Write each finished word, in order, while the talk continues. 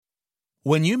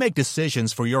When you make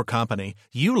decisions for your company,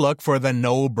 you look for the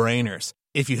no-brainers.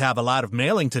 If you have a lot of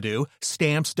mailing to do,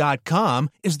 Stamps.com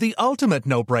is the ultimate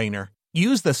no-brainer.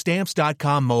 Use the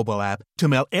Stamps.com mobile app to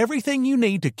mail everything you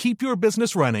need to keep your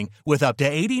business running with up to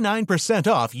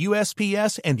 89% off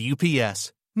USPS and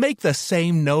UPS. Make the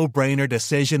same no-brainer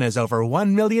decision as over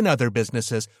 1 million other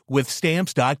businesses with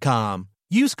Stamps.com.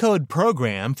 Use code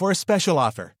PROGRAM for a special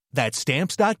offer. That's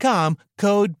Stamps.com,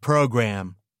 code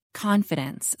PROGRAM.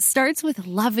 Confidence starts with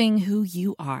loving who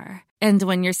you are. And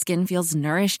when your skin feels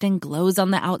nourished and glows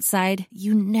on the outside,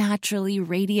 you naturally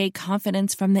radiate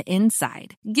confidence from the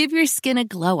inside. Give your skin a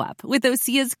glow up with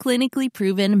Osea's clinically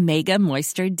proven Mega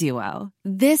Moisture Duo.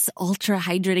 This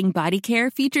ultra-hydrating body care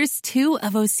features 2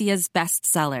 of Osea's best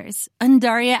sellers,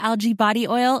 Undaria Algae Body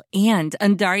Oil and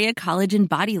Undaria Collagen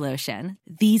Body Lotion.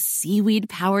 These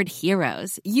seaweed-powered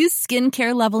heroes use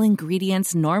skincare-level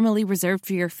ingredients normally reserved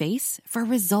for your face for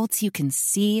results you can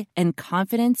see and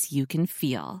confidence you can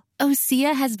feel.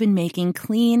 Osea has been making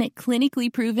clean,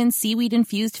 clinically proven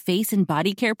seaweed-infused face and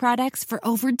body care products for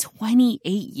over 28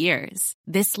 years.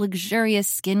 This luxurious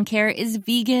skincare is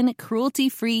vegan,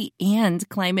 cruelty-free, and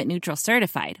climate-neutral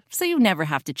certified, so you never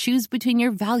have to choose between your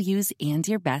values and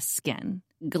your best skin.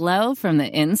 Glow from the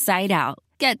inside out.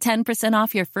 Get 10%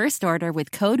 off your first order with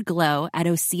code GLOW at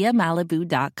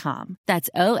OseaMalibu.com.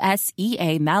 That's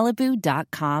OSEA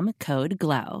Malibu.com, code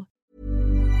GLOW.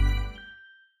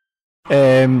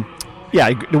 The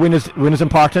win is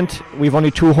important. We've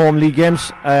only 2 home league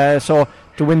games, so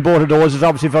to win both of those is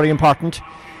obviously very important,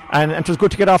 and it was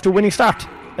good to get off to a winning start.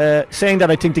 Saying that,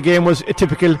 I think the game was a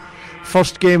typical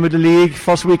first game of the league,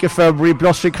 first week of February,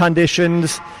 blustery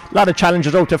conditions, a lot of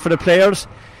challenges out there for the players.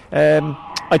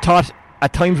 I thought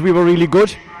at times we were really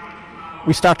good.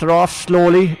 We started off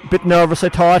slowly, a bit nervous I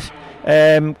thought,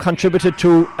 contributed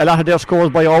to a lot of their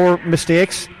scores by our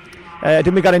mistakes.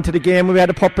 Then we got into the game and we had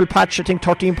a purple patch. I think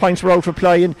 13 points were out for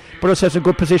play and put ourselves in a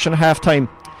good position at half time.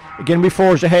 Again, we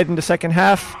forged ahead in the second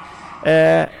half.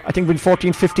 I think we had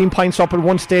 14-15 points up at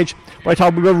one stage, but I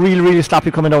thought we were really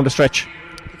sloppy coming down the stretch.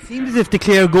 It seemed as if the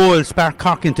clear goal sparked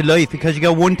Cork into life because you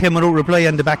got 1-10 without reply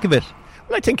on the back of it.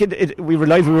 Well, I think we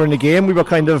realised we were in the game. We were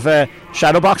kind of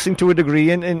shadowboxing to a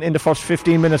degree in the first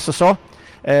 15 minutes or so.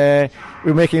 We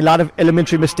were making a lot of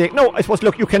elementary mistakes. No, I suppose,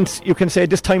 look, you can say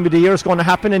this time of the year is going to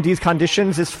happen in these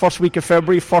conditions. It's first week of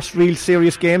February, first real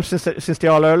serious game since the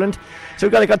All-Ireland. So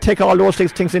we've got to take all those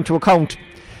things into account.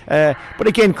 But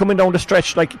again, coming down the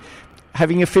stretch, like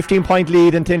having a 15-point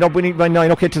lead and to end up winning by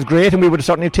 9, okay, it is great, and we would have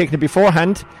certainly taken it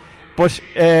beforehand. But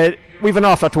we've an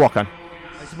awful lot to work on.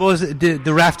 I suppose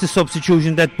the raft of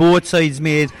substitution that both sides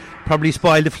made probably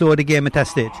spoiled the flow of the game at that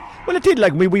stage. Well, it did.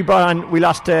 Like we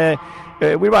lost.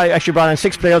 We were actually brought on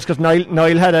 6 players because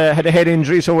Niall had a head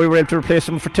injury, so we were able to replace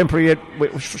him for temporary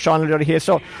with Sean O'Leary here.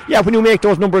 So yeah, when you make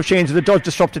those number of changes, it does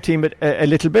disrupt the team a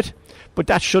little bit, but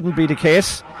that shouldn't be the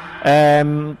case.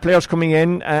 Players coming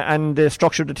in and the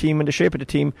structure of the team and the shape of the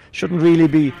team shouldn't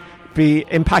really be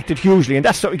impacted hugely, and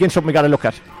that's again something we got to look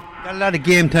at. Got a lot of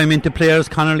game time into players.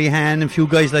 Conor Lehan and a few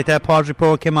guys like that. Padraig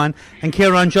Power came on, and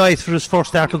Kieran Joyce for his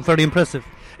first start looked very impressive.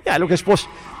 Yeah, look, I suppose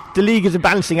the league is a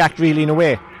balancing act really in a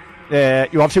way.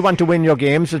 You obviously want to win your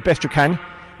games as best you can.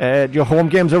 Your home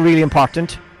games are really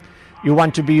important. You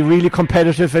want to be really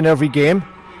competitive in every game.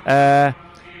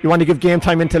 You want to give game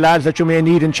time into lads that you may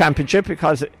need in championship,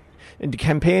 because in the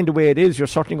campaign the way it is, you're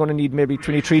certainly going to need maybe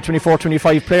 23, 24,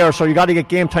 25 players, so you got to get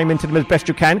game time into them as best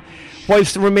you can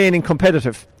whilst remaining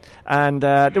competitive. And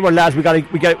there were lads, we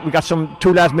got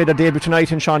 2 lads made a debut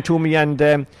tonight in Sean Toomey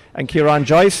and Kieran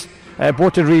Joyce.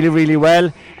 Both did really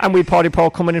well, and we had Padraig Power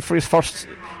coming in for his first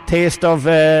taste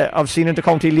of seeing into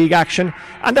county league action,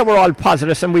 and they were all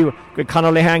positives. And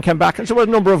Conor Lehan came back, and so there was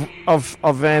a number of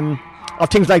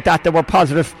things like that were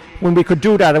positive when we could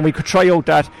do that and we could try out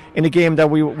that in a game that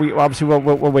we obviously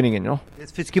were winning in.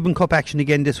 It's Fitzgibbon Cup action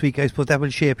again this week. I suppose that will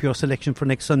shape your selection for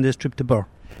next Sunday's trip to Birr.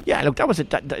 Yeah, look, that was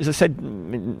it. As I said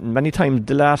many times,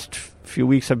 the last few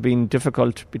weeks have been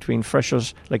difficult between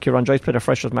freshers. Like Kieran Joyce played a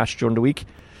freshers match during the week.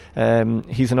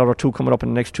 He's another 2 coming up in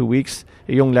the next 2 weeks.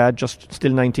 A young lad, just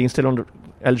still 19, still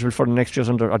eligible for the next year's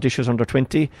this year's under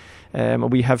 20.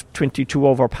 We have 22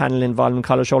 of our panel involved in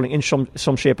college hurling in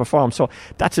some shape or form. So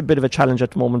that's a bit of a challenge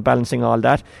at the moment, balancing all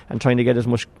that and trying to get as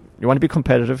much. You want to be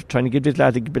competitive, trying to give these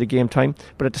lads a bit of game time,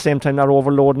 but at the same time not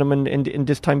overloading them in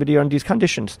this time of the year in these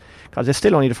conditions, because it's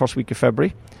still only the first week of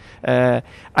February. And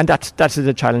that's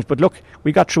the challenge. But look,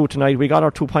 we got through tonight. We got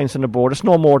our 2 points on the board. It's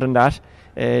no more than that.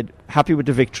 Happy with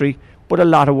the victory, but a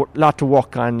lot to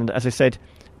work on. And as I said,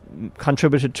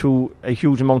 contributed to a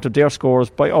huge amount of their scores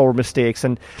by our mistakes.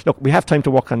 And look, we have time to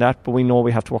work on that, but we know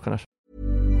we have to work on it.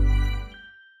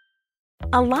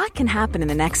 A lot can happen in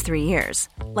the next 3 years.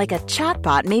 Like a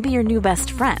chatbot may be your new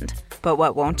best friend. But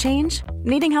what won't change?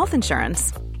 Needing health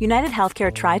insurance. United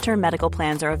Healthcare Tri-Term Medical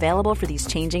Plans are available for these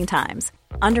changing times.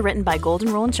 Underwritten by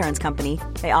Golden Rule Insurance Company,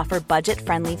 they offer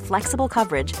budget-friendly, flexible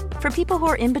coverage for people who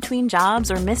are in between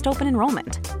jobs or missed open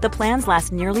enrollment. The plans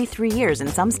last nearly 3 years in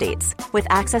some states, with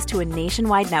access to a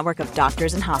nationwide network of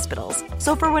doctors and hospitals.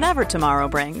 So for whatever tomorrow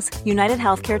brings, United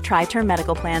Healthcare Tri-Term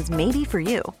Medical Plans may be for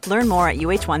you. Learn more at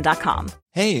uh1.com.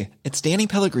 Hey, it's Danny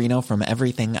Pellegrino from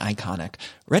Everything Iconic.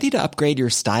 Ready to upgrade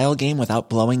your style game without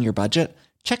blowing your budget?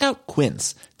 Check out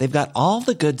Quince. They've got all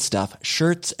the good stuff,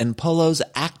 shirts and polos,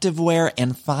 activewear,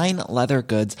 and fine leather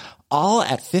goods, all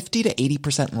at 50 to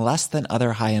 80% less than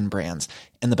other high-end brands.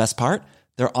 And the best part?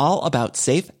 They're all about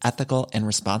safe, ethical, and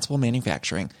responsible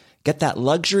manufacturing. Get that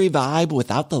luxury vibe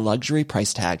without the luxury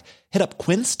price tag. Hit up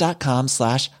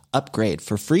quince.com/upgrade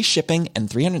for free shipping and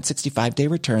 365-day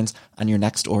returns on your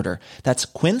next order. That's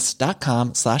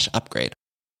quince.com/upgrade.